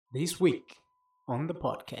This week on the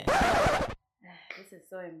podcast. This is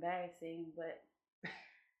so embarrassing, but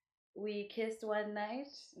we kissed one night,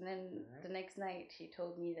 and then the next night he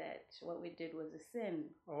told me that what we did was a sin,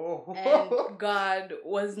 Oh. and God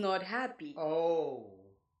was not happy. Oh.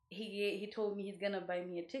 He told me he's gonna buy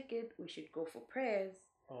me a ticket. We should go for prayers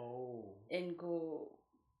Oh. and go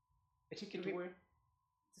A ticket to where?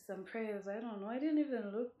 to some prayers. I don't know. I didn't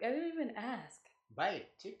even look. I didn't even ask. Buy a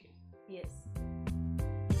ticket. Yes.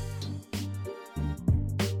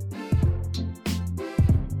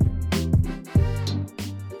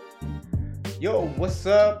 Yo, what's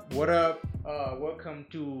up? What up? Welcome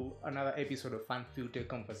to another episode of Fun Filter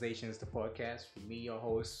Conversations, the podcast. With me, your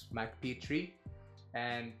host, Mac Petrie.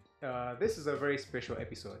 And this is a very special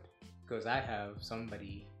episode because I have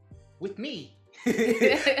somebody with me.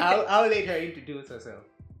 I'll let her introduce herself.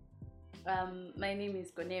 My name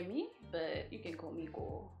is Konemi, but you can call me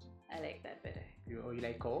Go. I like that better. You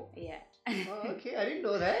like Cole? Yeah. Oh, okay, I didn't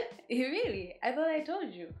know that. Really? I thought I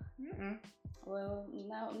told you. Mm-mm. Well,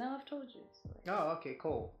 now I've told you. So. Oh, okay,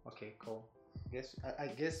 cool. Okay, cool. I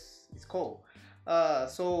guess it's cool. You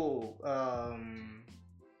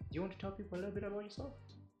want to tell people a little bit about yourself?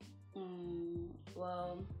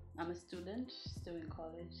 Well, I'm a student, still in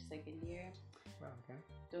college, second year, Well, okay.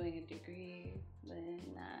 doing a degree, but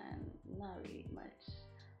not really much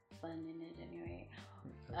fun in it anyway.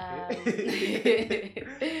 Okay.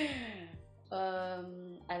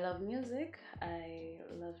 I love music. I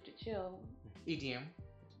love to chill. EDM.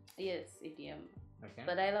 Yes, EDM. Okay.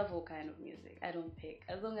 But I love all kind of music. I don't pick.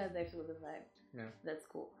 As long as I feel the vibe, Yeah. that's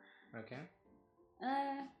cool. Okay.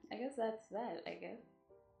 I guess that's that. I guess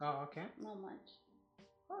Oh, okay. not much.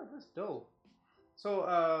 Oh, that's dope.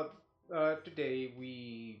 So, today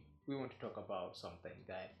we want to talk about something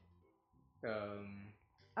that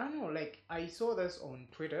I don't know. Like I saw this on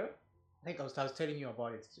Twitter. I think I was telling you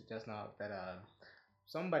about it just now that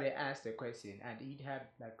somebody asked a question and it had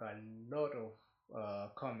like a lot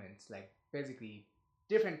of comments, like basically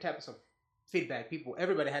different types of feedback.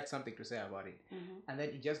 Everybody had something to say about it, and then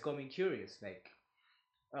it just got me curious. Like,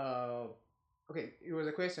 okay, it was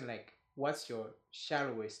a question like, what's your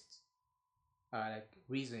shallowest like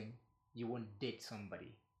reason you won't date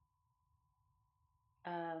somebody?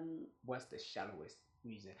 What's the shallowest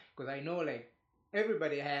reason? Because I know like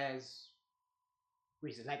everybody has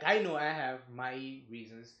reasons. Like I know I have my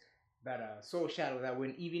reasons that are so shallow that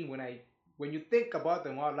when you think about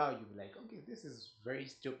them out loud, you'll be like, okay, this is very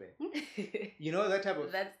stupid. You know that type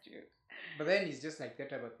of. That's true. But then it's just like that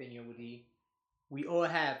type of thing. We all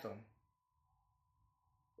have them.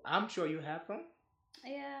 I'm sure you have them.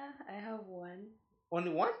 Yeah, I have one. Only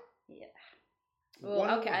one? Yeah. Well, One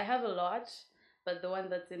okay, one. I have a lot, but the one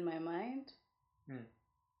that's in my mind,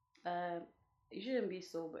 you shouldn't be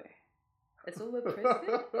sober. A sober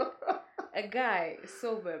person, a guy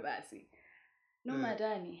sober, Basi. No,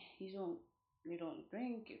 madani, you don't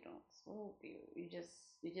drink, you don't smoke, you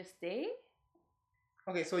just stay.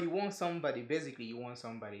 Okay, so basically you want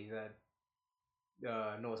somebody that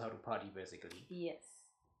knows how to party, basically. Yes.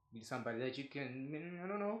 Somebody that you can, I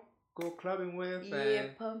don't know, go clubbing with. Yeah,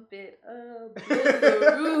 pump it up, blow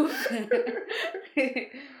the roof.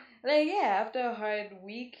 Like, yeah, after a hard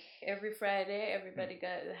week, every Friday, everybody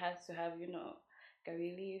has to have, a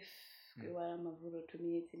relief.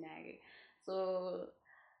 So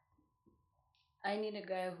I need a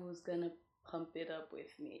guy who's gonna pump it up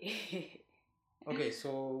with me. Okay,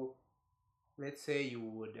 so let's say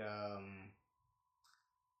you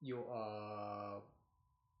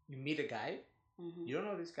meet a guy. You don't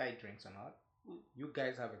know this guy drinks or not. You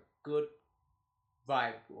guys have a good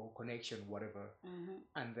vibe or connection, whatever,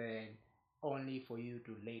 and then only for you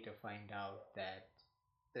to later find out that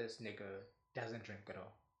this nigga doesn't drink at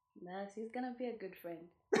all. He's gonna be a good friend.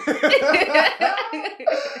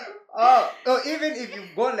 Even if you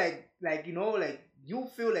go like you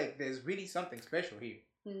feel like there's really something special here.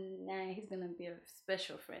 Nah, he's gonna be a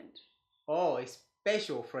special friend. Oh, a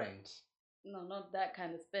special friend. No, not that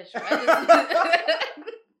kind of special.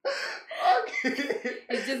 Okay.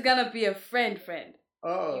 It's just gonna be a friend.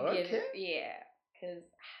 Oh, you get okay. it? Yeah, because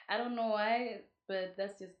I don't know why, but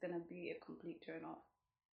that's just gonna be a complete turn off.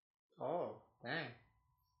 Oh, dang.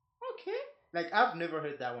 Okay. Like I've never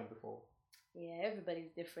heard that one before. Yeah,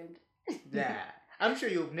 everybody's different. Yeah, I'm sure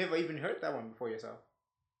you've never even heard that one before yourself.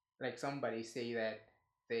 Like somebody say that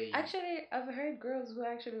they. Actually, I've heard girls who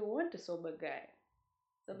actually want a sober guy.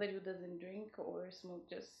 Somebody who doesn't drink or smoke,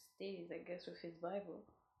 just stays, I guess, with his Bible.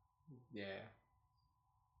 Yeah.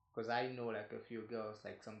 Because I know like a few girls,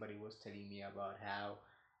 like somebody was telling me about how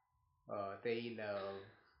they love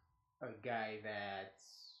a guy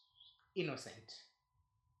that's innocent.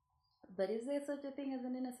 But is there such a thing as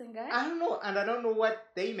an innocent guy? I don't know, and I don't know what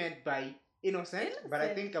they meant by innocent, but I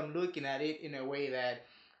Innocent. think I'm looking at it in a way that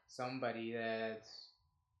somebody that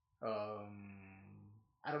um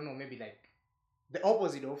I don't know, maybe like the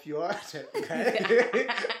opposite of your type of guy.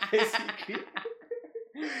 Basically.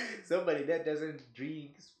 Somebody that doesn't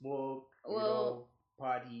drink, smoke, Well,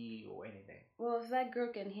 party or anything. Well, if that girl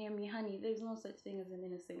can hear me, honey, there's no such thing as an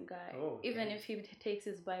innocent guy. Oh, okay. Even if he takes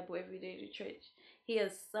his Bible every day to church, he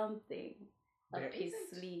has something up There his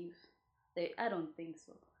isn't? sleeve. I don't think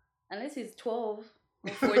so. Unless he's 12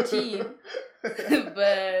 or 14.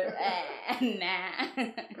 But, nah.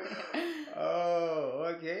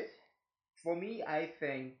 Oh, okay. For me, I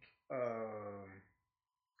think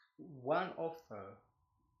one of the,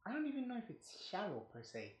 I don't even know if it's shallow per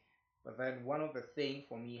se, but then one of the thing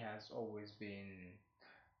for me has always been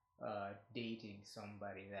dating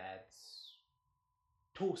somebody that's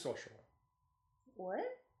too social. What?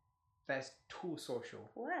 That's too social.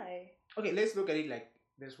 Why? Okay, let's look at it like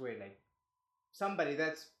this way, like somebody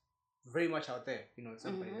that's very much out there,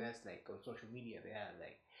 somebody that's like on social media, they have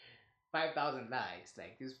like 5,000 likes,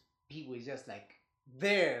 like these people is just like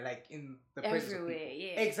there, like in the presence Everywhere, of people.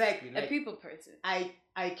 yeah. Exactly. A Like, people person.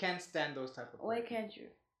 I can't stand those type of people. Why can't you?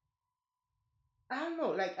 I don't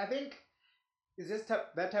know, like I think it's just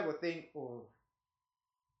that type of thing of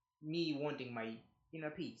me wanting my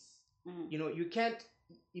inner peace. You can't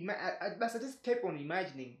I just kept on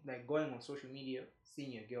imagining like going on social media,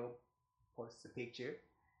 seeing a girl posts a picture,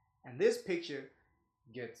 and this picture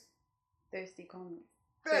gets Thirsty comments.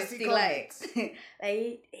 thirsty likes.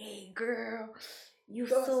 Like, hey girl, you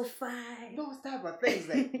so fine. Those type of things,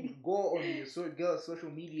 like you go on your girl's social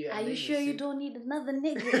media. Are you sure you don't need another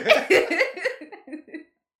nigga?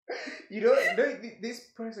 This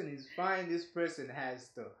person is fine. This person has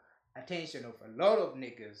the attention of a lot of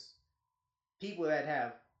niggas, people that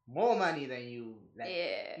have more money than you. Like,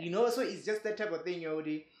 yeah. So it's just that type of thing,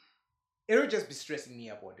 Yodi. It'll just be stressing me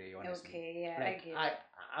up all day, honestly. Okay, yeah, like, I get it.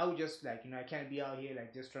 I would just like, I can't be out here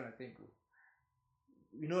like just trying to think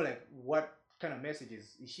of, like what kind of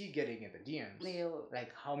messages is she getting in the DMs?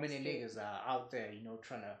 Like how many niggas are out there,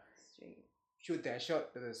 trying to shoot their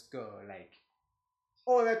shot to this girl, like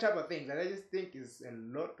all that type of things. And I just think is a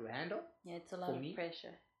lot to handle. Yeah, it's a lot of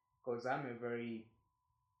pressure. Because I'm a very,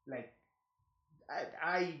 like,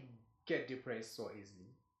 I get depressed so easily.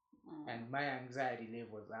 And my anxiety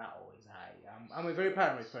levels are always high. I'm a very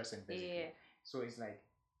paranoid person, basically. Yeah. So it's like,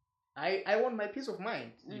 I want my peace of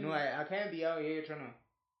mind. I can't be out here trying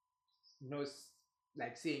to,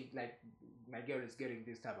 like seeing like my girl is getting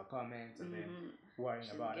this type of comments and then worrying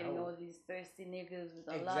about getting all these thirsty niggas with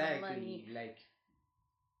a lot of money. Like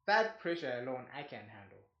that pressure alone, I can't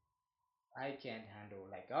handle.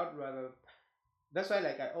 Like I'd rather. That's why,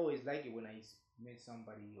 like, I always like it when I meet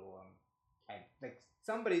somebody or like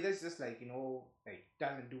somebody that's just like like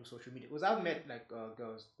doesn't do social media. Because I've met like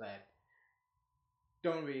girls that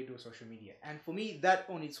don't really do social media, and for me that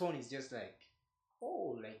on its own is just like,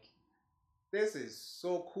 oh, like this is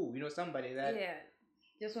so cool. Somebody that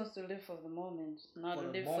just wants to live for the moment, not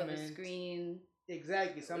live for the screen.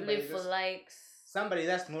 Exactly, somebody live for likes. Somebody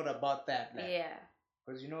that's not about that. Like, yeah.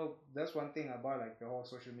 Because that's one thing about like the whole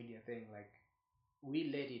social media thing. Like we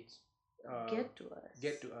let it get to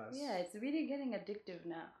us. Yeah, it's really getting addictive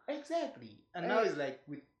now. Exactly, and now it's like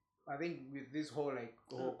I think with this whole like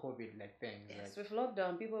whole COVID like thing. Yes, like, with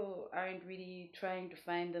lockdown, people aren't really trying to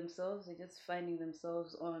find themselves; they're just finding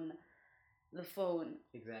themselves on the phone.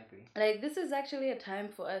 Exactly. Like this is actually a time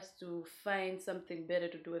for us to find something better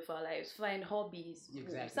to do with our lives, find hobbies.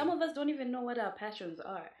 Exactly. Some of us don't even know what our passions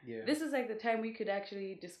are. Yeah. This is like the time we could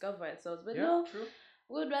actually discover ourselves. But true.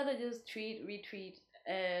 We'd rather just retweet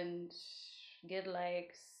and get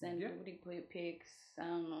likes and booty pics. I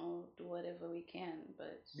don't know, do whatever we can.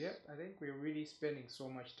 But I think we're really spending so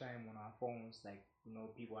much time on our phones. Like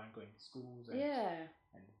people aren't going to schools and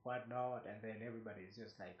whatnot, and then everybody's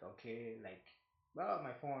just like, okay, like, well,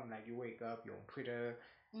 my phone, like you wake up, you're on Twitter,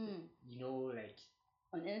 like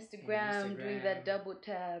on Instagram, doing that double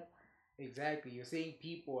tap. Exactly, you're seeing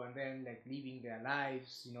people and then like living their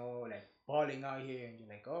lives, like balling out here, and you're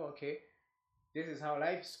like, oh, okay, this is how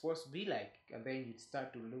life's supposed to be like, and then you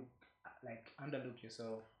start to underlook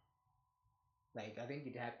yourself. Like I think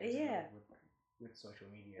it happens with social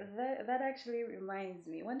media. That actually reminds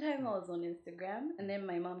me. One time I was on Instagram and then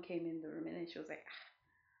my mom came in the room and then she was like,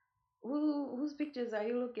 whose pictures are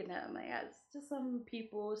you looking at? I'm like, it's just some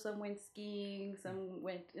people, some went skiing, some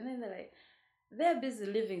went, and then they're like, they're busy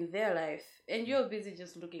living their life and you're busy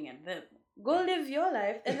just looking at them. Go live your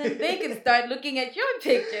life and then they can start looking at your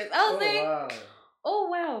pictures. I was wow. Oh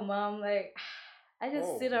wow, mom, like I just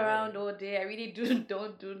Oh, sit really? around all day. I really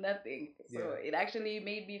don't do nothing. So Yeah. it actually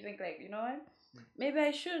made me think like, you know what? Mm. Maybe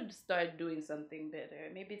I should start doing something better.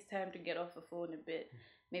 Maybe it's time to get off the phone a bit.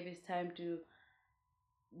 Maybe it's time to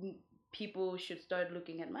people should start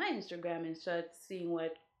looking at my Instagram and start seeing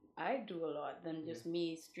what I do a lot than just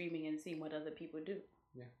me streaming and seeing what other people do.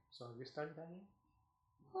 Yeah. So have you started that yet?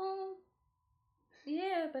 Well,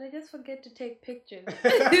 yeah, but I just forget to take pictures.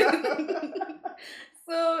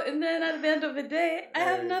 So, and then at the end of the day, I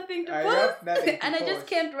have nothing to I post. have nothing to And I just post.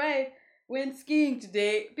 can't write. Went skiing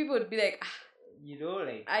today. People would be like, "Ah, You know,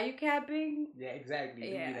 like. are you capping?" Yeah, exactly.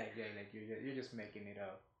 You'd Yeah. be like, yeah, like you're just making it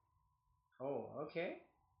up. Oh, okay.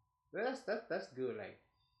 That's good. Like,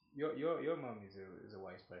 your mom is a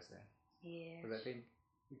wise person. Yeah. Because I think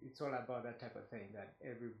it's all about that type of thing that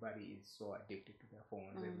everybody is so addicted to their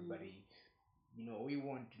phones. Everybody, we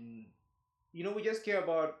want to, we just care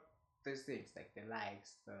about these things like the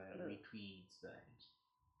likes, the retweets, and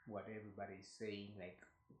what everybody's saying, like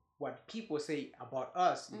what people say about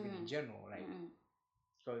us, even in general, like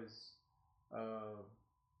because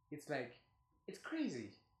it's like it's crazy.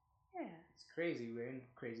 Yeah. It's crazy. We're in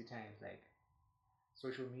crazy times, like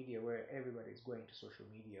social media, where everybody's going to social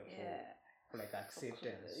media for like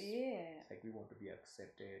acceptance. Yeah. It's like we want to be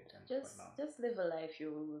accepted and whatnot. Just live a life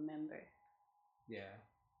you will remember. Yeah.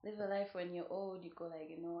 Live a life when you're old, you go like,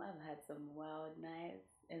 I've had some wild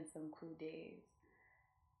nights and some cool days.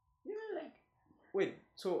 Like wait,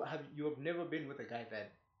 so you have never been with a guy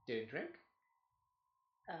that didn't drink?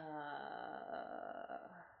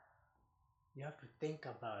 You have to think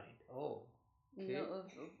about it. Oh. Okay. No,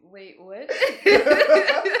 wait, what?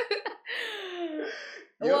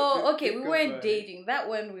 Well, okay, we weren't dating. That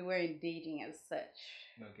one we weren't dating as such.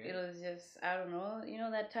 Okay. It was just, I don't know,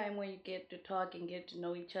 that time when you get to talk and get to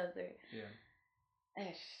know each other.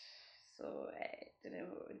 Yeah. So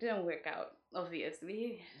it didn't work out,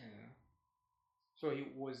 obviously. Yeah. So he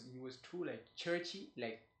was too like churchy,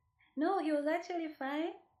 like. No, he was actually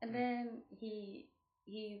fine, and then he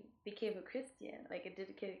became a Christian, like a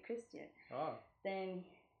dedicated Christian. Oh. Then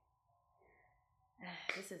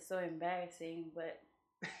this is so embarrassing, but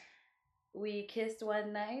we kissed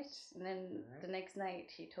one night, and then the next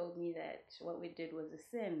night he told me that what we did was a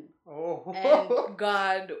sin. Oh. And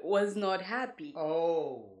God was not happy.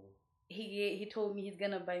 Oh. He told me he's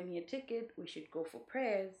gonna buy me a ticket. We should go for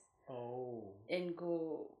prayers. Oh. And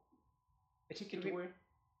go. A ticket to where?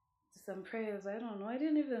 Some prayers. I don't know. I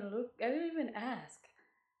didn't even look. I didn't even ask.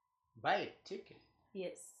 Buy a ticket?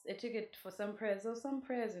 Yes, a ticket for some prayers. There was some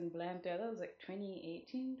prayers in Blantyre. That was like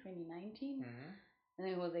 2018, 2019. Mm-hmm. And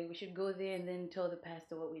then he was like, we should go there and then tell the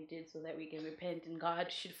pastor what we did so that we can repent and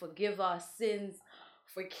God should forgive our sins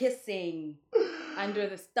for kissing under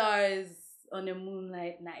the stars on a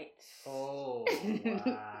moonlight night. Oh,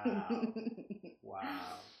 wow.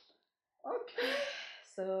 Wow. Okay.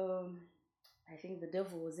 So, I think the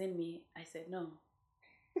devil was in me. I said no.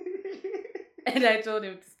 And I told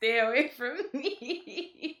him to stay away from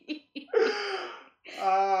me.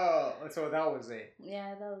 Oh, so that was it.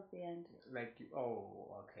 Yeah, that was the end. Like,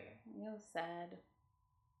 oh, okay. It was sad.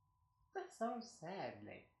 That sounds sad.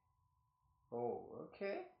 Like, oh,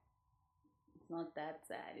 okay. It's not that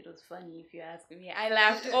sad. It was funny if you ask me. I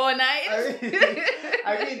laughed all night.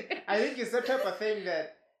 I think it's the type of thing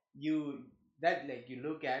that you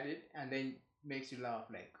look at it and then makes you laugh.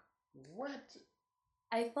 Like, what?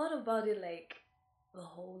 I thought about it like the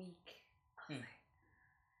whole week. I was like,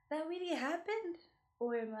 that really happened?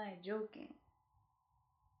 Or am I joking?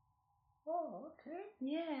 Oh, okay.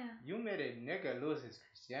 Yeah. You made a nigga lose his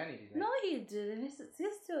Christianity. Like, no, he didn't. He's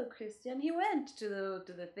still a Christian. He went to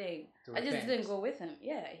the thing. I just didn't go with him.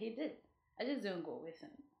 Yeah, he did. I just didn't go with him.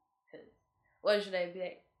 Cause why should I be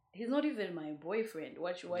like? He's not even my boyfriend.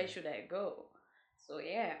 Why should I go? So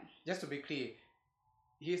yeah. Just to be clear,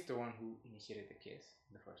 he's the one who initiated the kiss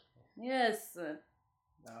in the first place. Yes.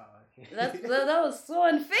 Oh, okay. that was so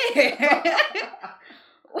unfair.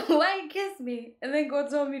 Why kiss me? And then God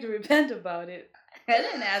told me to repent about it. I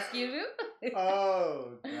didn't ask you to.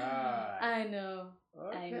 Oh, God. I know.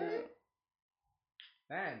 Okay. I know.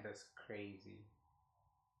 Man, that's crazy.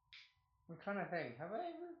 I'm trying to think. Have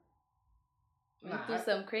I ever... do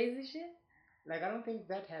some crazy shit? Like, I don't think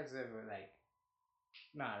that has ever, like...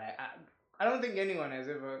 like, I don't think anyone has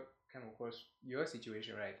ever come across your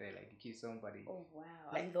situation right there. Like, you kiss somebody. Oh, wow.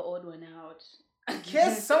 Like, I'm the odd one out.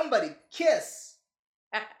 Kiss somebody. Kiss.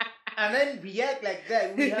 And then react like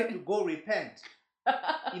that. We have to go repent.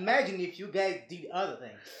 Imagine if you guys did other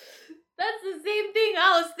things. That's the same thing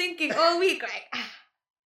I was thinking all week. Like,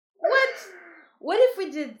 what if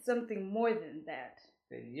we did something more than that?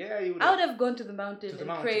 then yeah, you would I would have have gone to the mountain to the and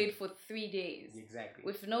mountain. prayed for 3 days Exactly.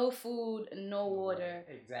 with no food, no water,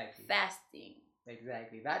 Exactly. fasting.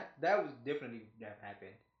 Exactly. That would definitely have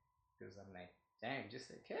happened. Because I'm like, damn, just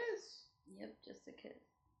a kiss. Yep, just a kiss.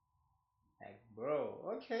 Like,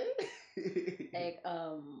 bro, okay. Like,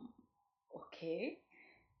 okay.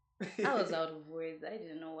 I was out of words. I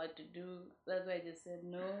didn't know what to do. That's why I just said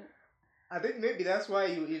no. I think maybe that's why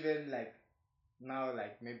you even like now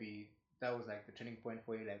like maybe that was like the turning point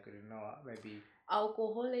for you. Like, you know, maybe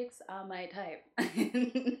Alcoholics are my type.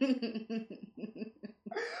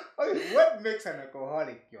 okay, what makes an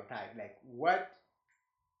alcoholic your type? Like,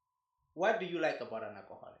 what do you like about an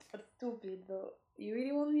alcoholic? Stupid though. You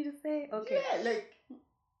really want me to say? Okay. Yeah, like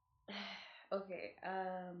Okay.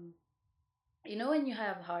 You know when you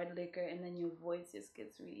have hard liquor and then your voice just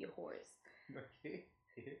gets really hoarse. okay.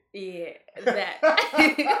 Yeah, that.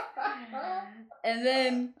 And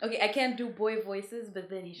then okay, I can't do boy voices, but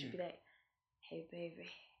then he should be like, "Hey, baby."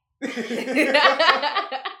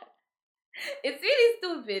 It's really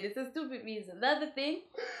stupid. It's a stupid reason. The other thing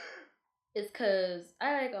is because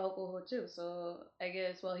I like alcohol too. So I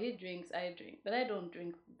guess while he drinks, I drink, but I don't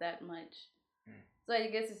drink that much. So I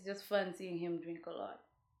guess it's just fun seeing him drink a lot.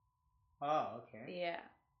 Oh, okay. Yeah.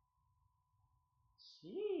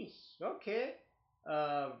 Sheesh. Okay.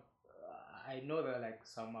 Um, I know there are like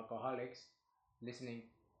some alcoholics listening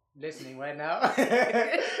right now.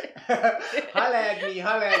 Holla at me.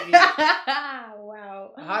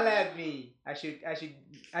 Wow. Holla at me. I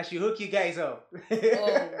should hook you guys up.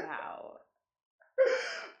 Oh wow.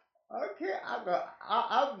 Okay,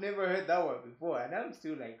 I've never heard that one before, and I'm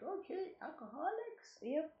still like, okay, alcoholics.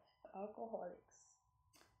 Yep, alcoholics.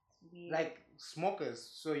 It's weird. Like smokers.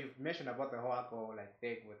 So you've mentioned about the whole alcohol like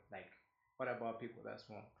thing with like, what about people that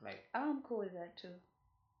smoke? Like I'm cool with that too.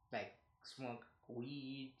 like smoke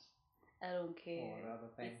weed I don't care. or other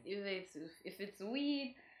thing. If it's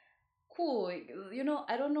weed, cool. You know,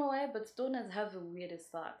 I don't know why, but stoners have the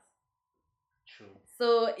weirdest thoughts. True.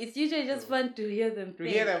 So it's usually just True. fun to hear them. To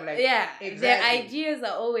hear them like yeah, exactly. their ideas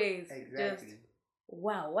are always Exactly. just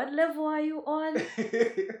wow. What level are you on?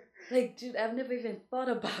 Like, dude, I've never even thought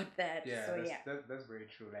about that. Yeah, so that's very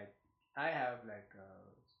true. Like I have like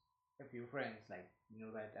a few friends like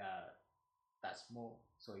that smoke.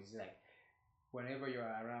 So it's like whenever you're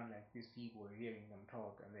around like these people, hearing them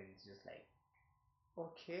talk, and then it's just like,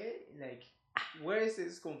 okay, like where is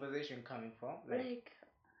this conversation coming from? Like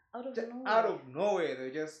out of nowhere. Out of nowhere,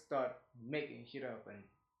 they just start making shit up, and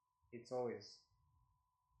it's always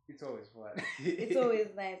fun. It's always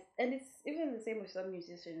nice, and it's even the same with some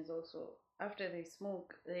musicians. Also, after they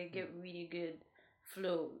smoke, they get really good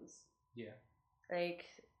flows. Yeah. Like,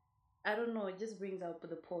 I don't know, it just brings out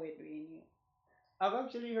the poetry in you. I've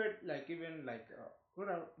actually heard like even like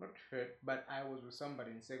not heard, but I was with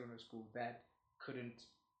somebody in secondary school that couldn't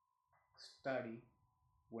study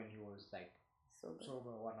when he was like sober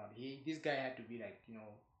or whatnot. This guy had to be like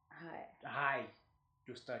high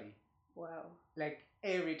to study. Wow. Like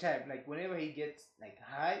every time, like whenever he gets like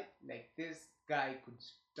high, like this guy could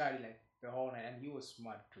study like the whole night, and he was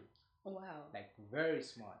smart too. Wow. Like very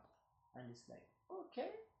smart, and it's like okay.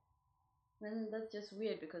 Then that's just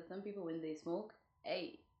weird because some people when they smoke,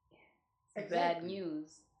 hey, it's Exactly. bad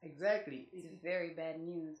news. Exactly. It's very bad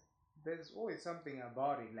news. There's always something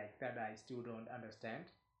about it like that I still don't understand.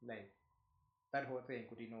 Like that whole thing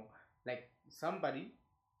could like somebody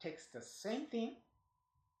takes the same thing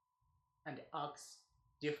and acts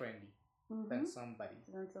differently than somebody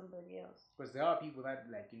else. Because there are people that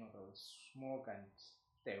like they'll smoke and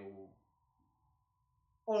they will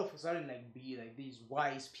all of a sudden like be like these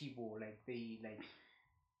wise people, like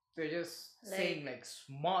they're just saying like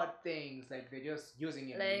smart things, like they're just using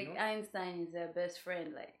it like Einstein is their best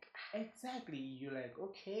friend, like exactly. You're like,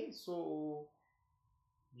 okay, so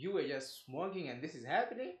you were just smoking and this is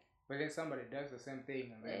happening, but then somebody does the same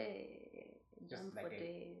thing and then just like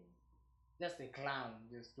just a clown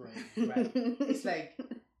just doing it. Right? It's like,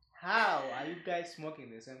 how are you guys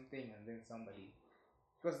smoking the same thing and then somebody?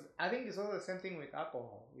 Because I think it's all the same thing with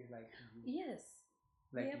alcohol. It's like yes,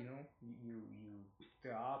 like you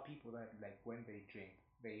there are people that like when they drink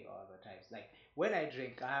they are the types. Like when I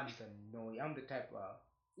drink, I'm the type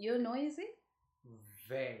you're noisy.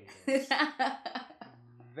 Very noisy.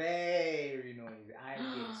 Very noisy. I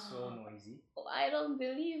get so noisy. Oh, I don't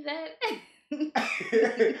believe that.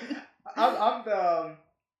 I'm the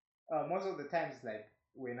most of the times like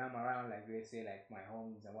when I'm around like let's say like my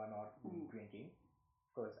homies and whatnot drinking,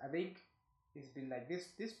 because I think it's been like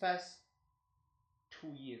this past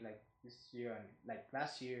 2 years, like this year and like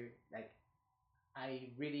last year, like I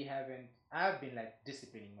really haven't. I've been like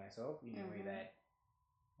disciplining myself in a way that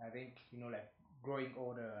I think, like growing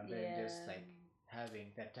older and then Yeah. just like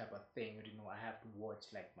having that type of thing, I have to watch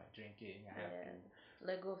like my drinking. I have to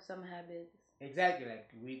let go of some habits. exactly like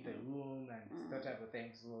read the room and that type of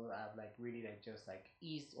thing. So I've like really like just like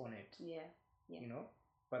eased on it. Yeah.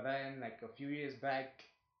 But then like a few years back,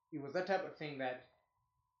 it was that type of thing that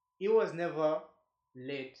it was never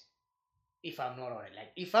late if I'm not on it.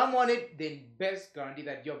 Like if I'm on it, then best guarantee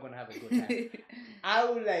that you're gonna have a good time. I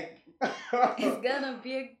would like it's gonna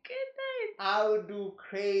be a good night. I would do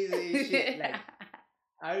crazy shit. Like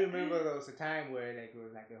I remember there was a time where like it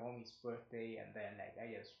was like a homie's birthday and then like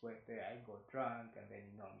I just went there, I got drunk and then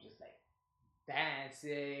I'm just like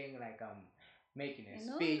dancing, like I'm making a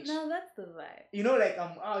speech. No, that's the vibe. Like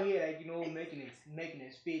I'm out here like making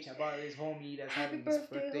a speech about this homie that's having his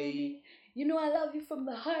birthday. Homie. I love you from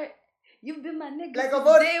the heart. You've been my nigga like since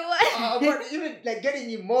about, day one. About even like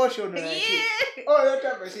getting emotional and shit. Oh, that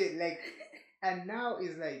type of shit. Like, and now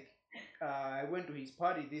it's like, I went to his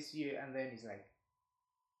party this year, and then it's like,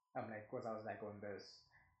 I'm like, cause I was like on this,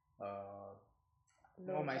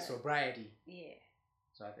 on my sobriety. Yeah.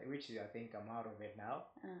 So I think I'm out of it now.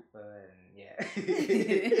 But yeah.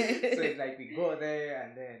 So it's like we go there,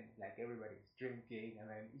 and then like everybody's drinking, and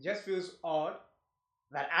then it just feels odd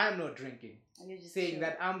that I'm not drinking, saying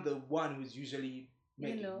that I'm the one who's usually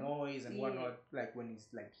making noise and whatnot, like when it's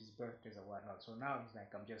like his birthdays or whatnot. So now it's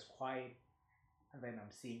like I'm just quiet, and then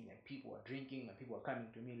I'm seeing like people are drinking and people are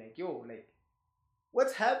coming to me like, yo, like,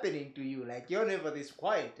 what's happening to you? Like, you're never this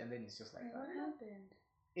quiet. And then it's just like, what happened?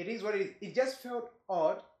 It is what it is. It just felt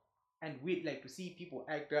odd and weird, like to see people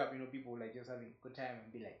act up, people like just having a good time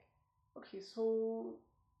and be like, okay, so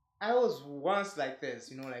I was once like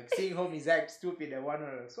this, like seeing homies act stupid and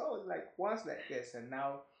whatnot. So I was like once like this, and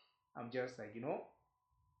now I'm just like,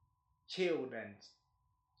 chilled, and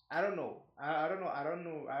I don't know. I don't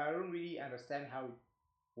know. I don't really understand how it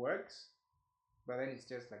works, but then it's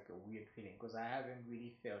just like a weird feeling because I haven't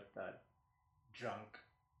really felt that drunk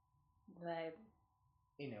vibe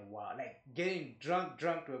in a while. Like getting drunk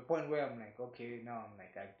to a point where I'm like, okay, now I'm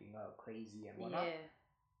like acting out crazy and whatnot. Yeah.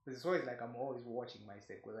 It's always like I'm always watching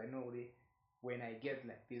myself because I know when I get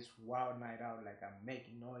like this wild night out, like I'm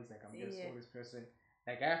making noise, like I'm just all this person,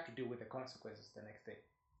 like I have to deal with the consequences the next day.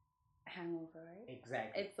 Hangover, right?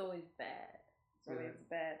 Exactly. It's always bad.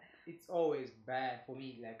 It's always bad for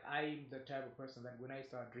me. Like I'm the type of person that when I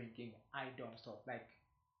start drinking, I don't stop. Like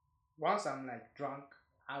once I'm like drunk,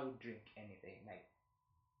 I would drink anything. Like,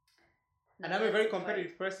 and I'm a very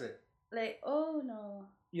competitive person. Like, oh no.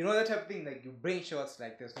 That type of thing, like you bring shots,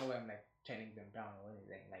 like there's no way I'm like turning them down or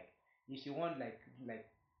anything. Like if you want like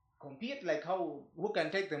compete, like who can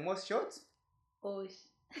take the most shots,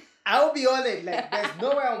 I'll be on it. Like there's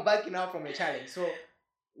no way I'm backing out from a challenge. So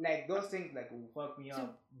like those things like will fuck me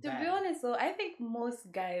up. To be honest, though, I think most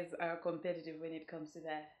guys are competitive when it comes to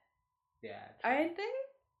that. Yeah. True. Aren't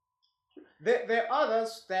they? There are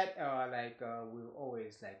others that like will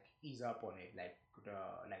always like ease up on it, like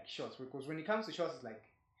shots, because when it comes to shots, it's like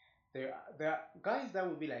there are guys that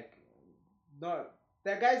will be like, no,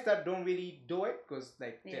 there are guys that don't really do it because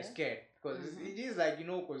like they're scared, because it is like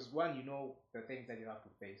because one, the things that you have to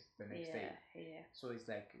face the next day. Yeah. So it's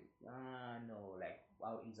like no, like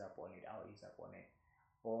I'll ease up on it.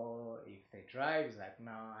 Or if they drive, it's like,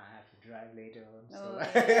 no, I have to drive later on. So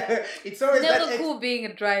it's always never cool being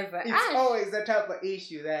a driver. It's always the type of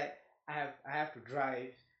issue that I have to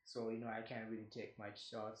drive, so I can't really take much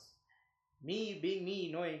shots. Me being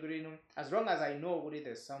me, knowing as long as I know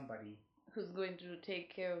there's somebody who's going to take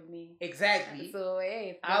care of me. Exactly. So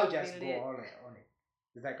hey, I'll just go on it.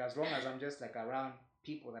 It's like as long as I'm just like around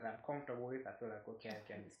people that I'm comfortable with, I feel like okay, I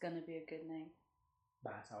can. It's gonna be a good night.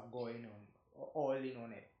 But I'll go in all in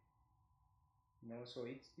on it. So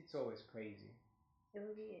it's always crazy. It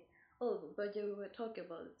will be. Oh, but you were talking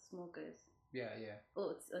about smokers. Yeah. Oh,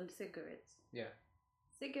 it's on cigarettes. Yeah.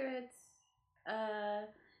 Cigarettes.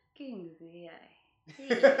 Kings, yeah.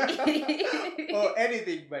 Or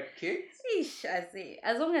anything but kings. Ish, I say.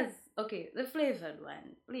 As long as the flavored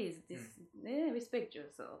one. Please, respect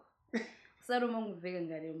yourself. No.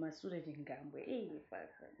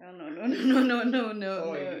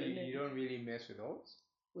 Oh, you don't really mess with those?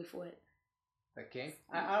 With what? The king?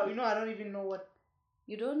 I don't even know what.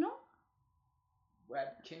 You don't know?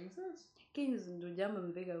 What kings is? Kings do jamba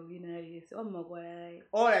mvega winari.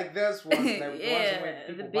 Oh, like those ones, like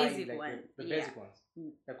the basic ones. The basic ones.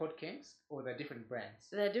 They're called kings, or they're different brands?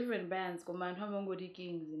 They're different brands. Command how long the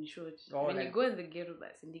kings in short. Oh, when you go in the ghetto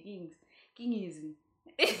bus, in the kings, kingism.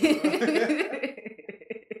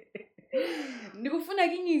 Nikufuna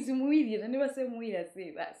kingism mwili, and never say mwili.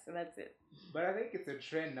 That's it. But I think it's a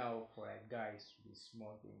trend now for like guys to be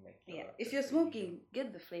smoking like Yeah, if the you're usual. smoking,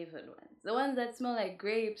 get the flavored ones. The ones that smell like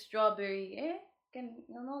grape, strawberry, can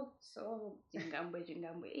so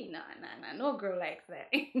jingambwe. Nah. No girl likes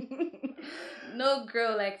that. No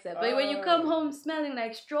girl likes that. But when you come Oh. home smelling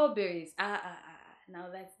like strawberries, now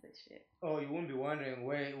that's the shit. Oh, you won't be wondering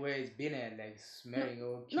where he's been at, like smelling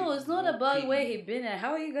all cute. No, it's not all about where pretty. he been at.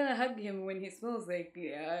 How are you gonna hug him when he smells like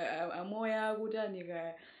amoya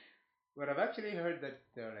guda? But I've actually heard that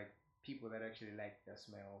there are like people that actually like the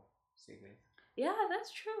smell of cigarettes. Yeah,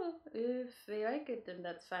 that's true. If they like it, then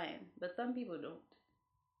that's fine. But some people don't.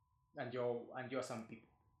 And you're some people.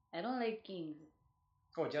 I don't like kings.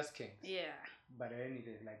 Oh, just kings. Yeah. But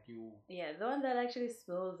anything like you. Yeah, the one that actually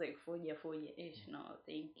smells like folia ish. No,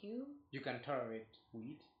 thank you. You can tolerate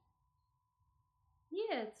weed.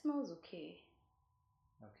 Yeah, it smells okay.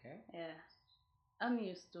 Okay. Yeah, I'm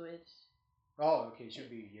used to it. Oh, okay. It should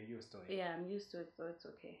be you're used to it. Yeah, I'm used to it, so it's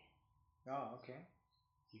okay. Oh, okay.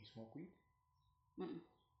 Do you smoke weed? Mm-mm.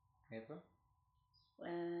 Never.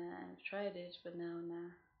 I've tried it, but now,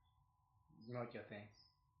 nah. Not your thing.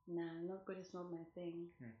 Nah, not good. It's not my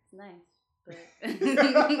thing. It's nice, but it's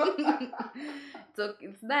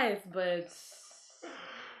nice, but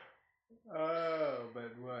Oh,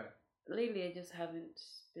 but what? lately I just haven't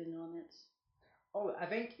been on it. Oh, I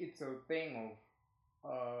think it's a thing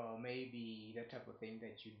of maybe the type of thing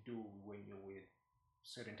that you do when you're with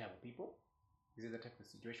certain type of people. Is it the type of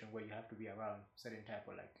situation where you have to be around certain type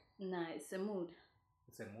of like? Nah, it's a mood.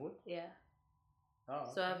 It's a mood. Yeah. Oh.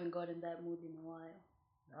 So I Okay. haven't gotten that mood in a while.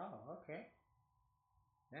 Oh, okay.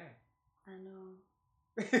 Yeah. I know.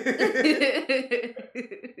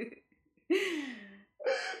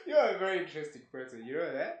 You're a very interesting person. You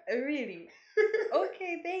know that? Really?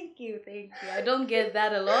 Okay, thank you. I don't get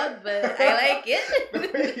that a lot, but I like it. The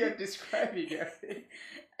way you're describing it.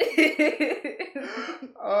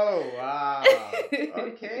 Oh wow.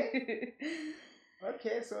 Okay.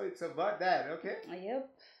 Okay, so it's about that. Okay. Yep.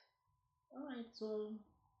 All right. So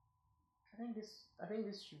I think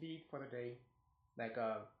this should be it for the day. Like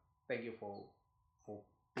thank you for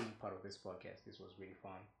being part of this podcast. This was really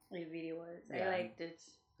fun. It really was. Yeah. I liked it.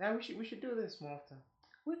 Yeah, we should do this more often.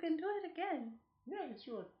 We can do it again. Yeah,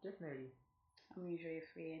 sure, definitely. I'm usually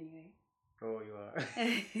free anyway. Oh, you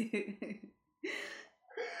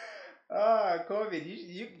are. COVID.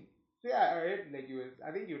 You yeah, I heard like you was.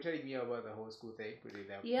 I think you were telling me about the whole school thing.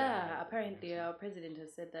 Yeah, apparently our president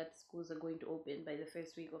has said that schools are going to open by the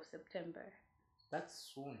first week of September. That's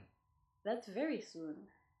soon. That's very soon.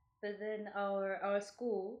 But then our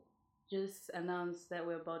school just announced that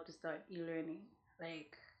we're about to start e-learning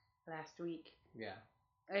like last week. Yeah.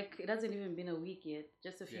 Like it hasn't even been a week yet,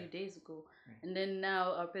 just a few days ago. Mm. And then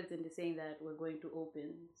now our president is saying that we're going to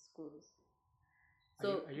open schools.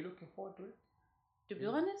 So are you looking forward to it? to be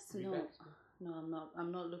honest, no, I'm not.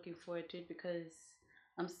 I'm not looking forward to it because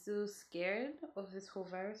I'm still scared of this whole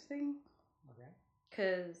virus thing. Okay.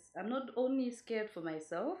 Because I'm not only scared for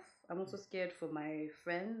myself, I'm also scared for my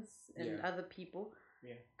friends and other people.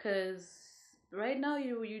 Yeah. Because right now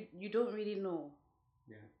you don't really know.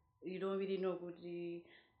 Yeah. You don't really know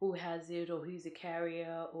who has it or who's a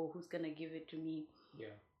carrier or who's gonna give it to me. Yeah.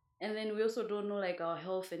 And then we also don't know like our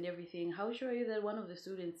health and everything. How sure are you that one of the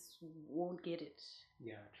students won't get it?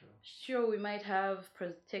 Yeah, true. Sure, we might have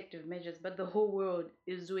protective measures, but the whole world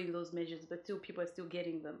is doing those measures, but still people are still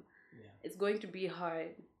getting them. Yeah. It's going to be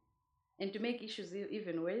hard. And to make issues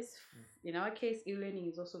even worse, in our case, e-learning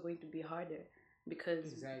is also going to be harder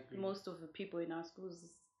because most of the people in our schools,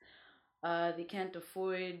 they can't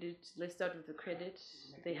afford it. Let's start with the credit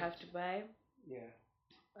they have to buy. Yeah.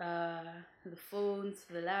 The phones,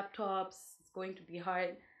 the laptops, it's going to be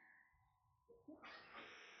hard.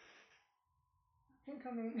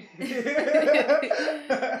 Incoming.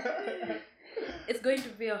 It's going to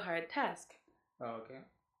be a hard task. Oh, okay.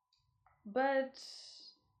 But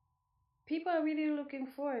people are really looking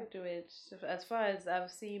forward to it. As far as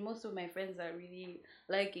I've seen, most of my friends are really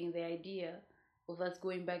liking the idea of us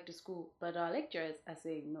going back to school. But our lecturers are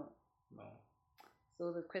saying no. No.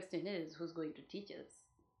 So the question is, who's going to teach us?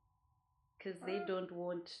 Because they don't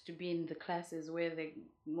want to be in the classes where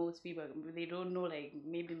most people, they don't know, like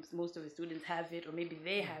maybe most of the students have it or maybe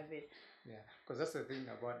they have it. Yeah, because that's the thing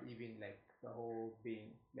about even like the whole being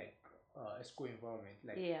like a school environment.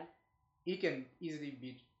 Like it can easily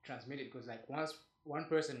be transmitted because like once one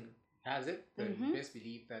person has it, then you best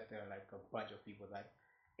believe that there are like a bunch of people that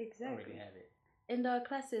already have it. And our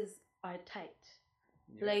classes are tight.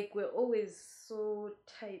 Yeah. Like we're always so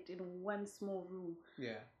tight in one small room.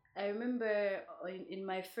 Yeah. I remember in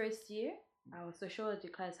my first year, our sociology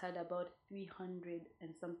class had about 300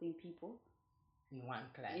 and something people. in one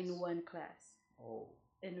class. in one class. Oh.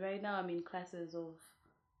 And right now I'm in classes of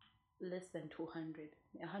less than 200,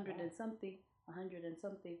 100 Wow. and something, 100 and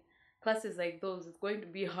something. Classes like those, it's going to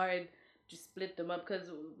be hard to split them up because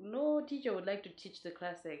no teacher would like to teach the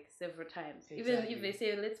class like several times. Even if they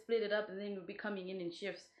say let's split it up and then you'll be coming in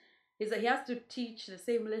shifts, he's like he has to teach the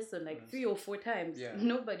same lesson like 3 or 4 times. Yeah.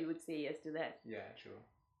 Nobody would say yes to that. Yeah, true.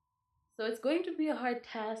 So it's going to be a hard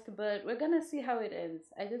task, but we're gonna see how it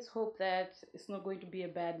ends. I just hope that it's not going to be a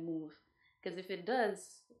bad move, because if it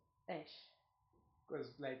does,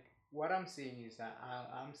 because like what I'm seeing is that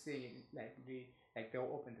I'm seeing like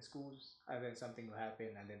they'll open the schools and then something will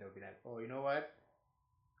happen and then they'll be like, oh, you know what?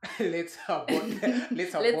 let's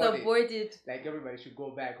abort it. Like everybody should go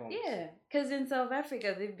back home. Yeah, because in South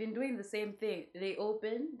Africa they've been doing the same thing. They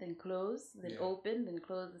open, then close, then open, then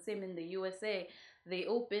close. The same in the USA. They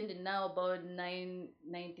opened and now about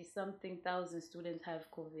 90 something thousand students have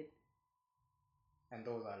COVID. And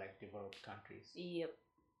those are like developed countries. Yep.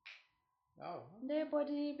 Oh.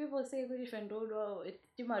 Body people say it's going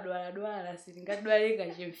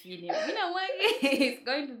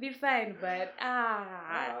to be fine, but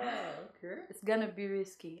okay. It's gonna be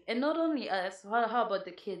risky. And not only us, how about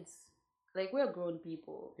the kids? Like we're grown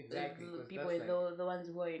people. Exactly. The people are the ones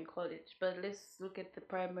who are in college. But let's look at the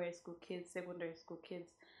primary school kids, secondary school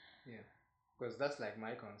kids. Yeah. Because that's like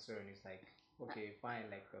my concern is like, okay, fine,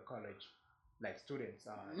 like the college like students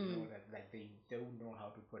you know that like they don't know how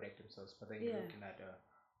to protect themselves, but then you're looking at a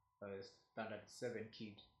standard 7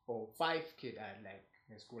 kid or 5 kid at like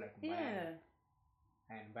a school like Bayani.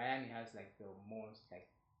 And Bayani has like the most like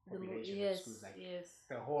population of schools like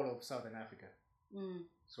the whole of Southern Africa.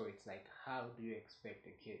 So it's like, how do you expect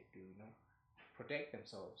a kid to protect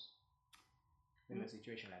themselves in a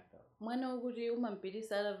situation like that? Mwana ukuthi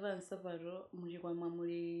umampilisa advance sabato mulikwama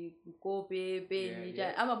muli kope penyi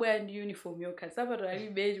amabwera ndi uniform yokha sabato ali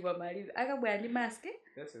beji kwa maliza akabwera ndi mask.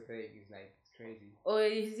 That's the thing, it's like crazy. Or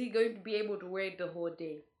is he going to be able to wear it the whole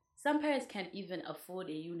day? Some parents can't even afford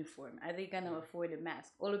a uniform. Are they gonna afford a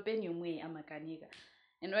mask? Olupeni umwe amakanika.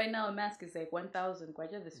 And right now a mask is like 1,000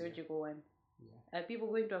 kwacha, the surgical one. Are people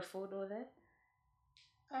going to afford all that?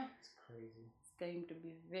 It's crazy. It's going to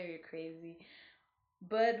be very crazy.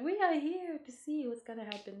 But we are here to see what's gonna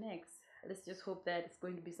happen next. Let's just hope that it's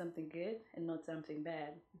going to be something good and not something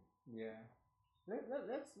bad. Yeah.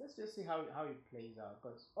 Let's just see how it plays out.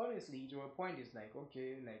 Because honestly, your point is like,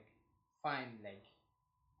 okay, like fine, like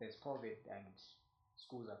there's COVID and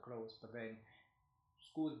schools are closed, but then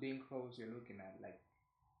schools being closed, you're looking at like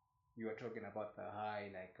you were talking about the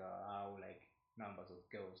high like how like numbers of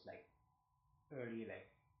girls like early like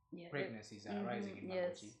pregnancies are rising in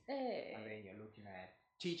Maputo. And then you're looking at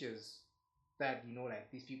teachers that like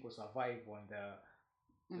these people survive on the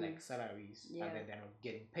like salaries and then they're not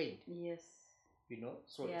getting paid.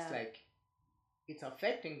 So it's like it's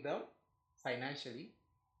affecting them financially,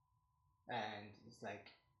 and it's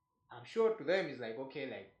like I'm sure to them it's like, okay,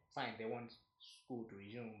 like fine, they want school to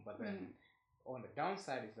resume, but then on the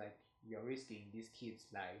downside it's like you're risking these kids'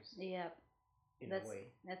 lives. In a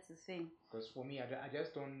way. That's the thing. Because for me, I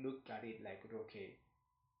just don't look at it like, okay,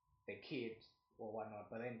 the kid or whatnot.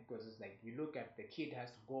 But then because it's like you look at the kid has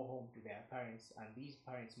to go home to their parents, and these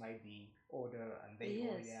parents might be older and they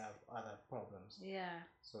already have other problems.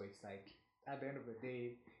 So it's like at the end of the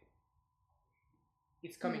day,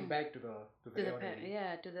 it's coming back to the elderly.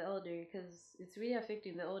 To the elderly, because it's really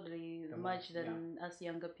affecting the elderly much than us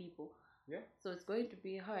younger people. So it's going to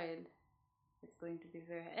be hard. It's going to be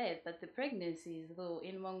very hard. But the pregnancies, though,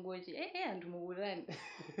 in Mongoji, and 40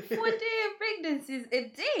 pregnancies a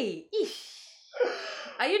day. Eesh.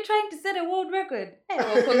 Are you trying to set a world record?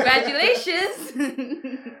 Well, congratulations.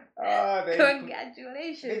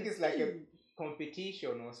 Congratulations. I think it's like a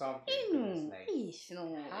competition or something. It's like, it's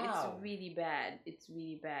really bad. It's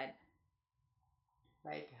really bad.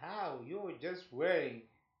 Like how? You're just wearing,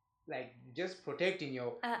 like, just protecting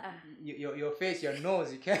your face, your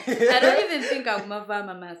nose. You can't. I don't even think I'm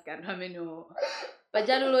my mask. I don't know. But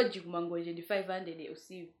I don't logic mangoje the 500 they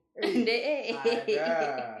see.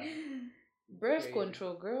 Birth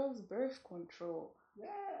control, girls. Birth control. Yeah,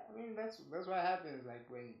 I mean that's what happens. Like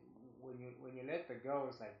when you let the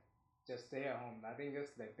girls like just stay at home. I think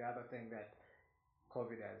that's like the other thing that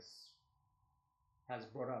COVID has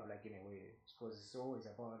brought up, like in a way, because it's always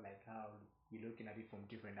about like how you're looking at it from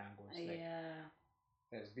different angles. Like,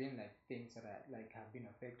 there's been like things that are like have been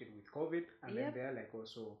affected with COVID, and then they're like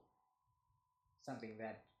also something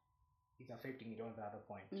that is affecting it on the other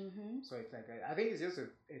point. So it's like I think it's just a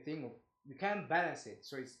thing of you can't balance it.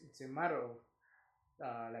 So it's a matter of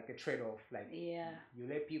like a trade-off. Like you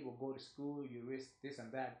let people go to school, you risk this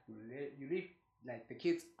and that. You leave like the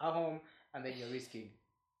kids are home, and then you're risking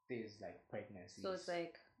things like pregnancies. So it's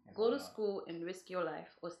like and go to whatnot. school and risk your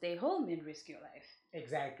life, or stay home and risk your life.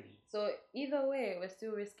 Exactly. So either way, we're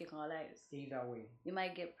still risking our lives. Either way. You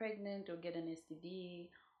might get pregnant or get an STD,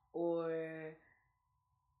 or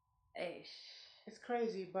It's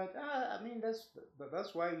crazy, but I mean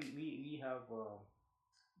that's why we have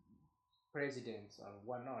presidents and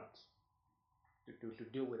whatnot to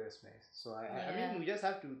deal with this mess. So I Yeah. mean we just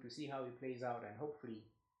have to see how it plays out, and hopefully,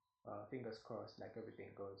 fingers crossed, like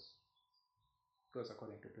everything goes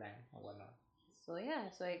according to plan and whatnot. So yeah,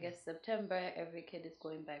 so I guess September every kid is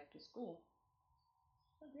going back to school.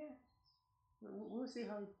 But yeah, we'll see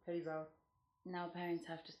how it plays out. Now parents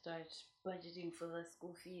have to start budgeting for the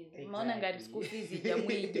school fees. Exactly. Maona ngati school fees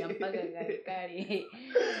ijamwija mpaka kale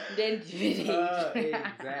then exactly.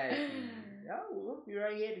 Yeah, we'll be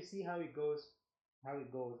right here to see how it goes,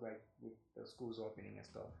 like with the schools opening and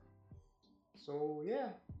stuff. So yeah,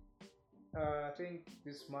 I think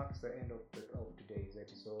this marks the end of today's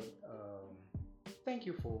episode. Thank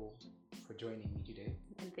you for joining me today.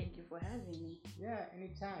 And thank you for having me. Yeah,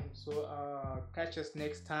 anytime. So catch us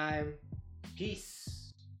next time. Peace.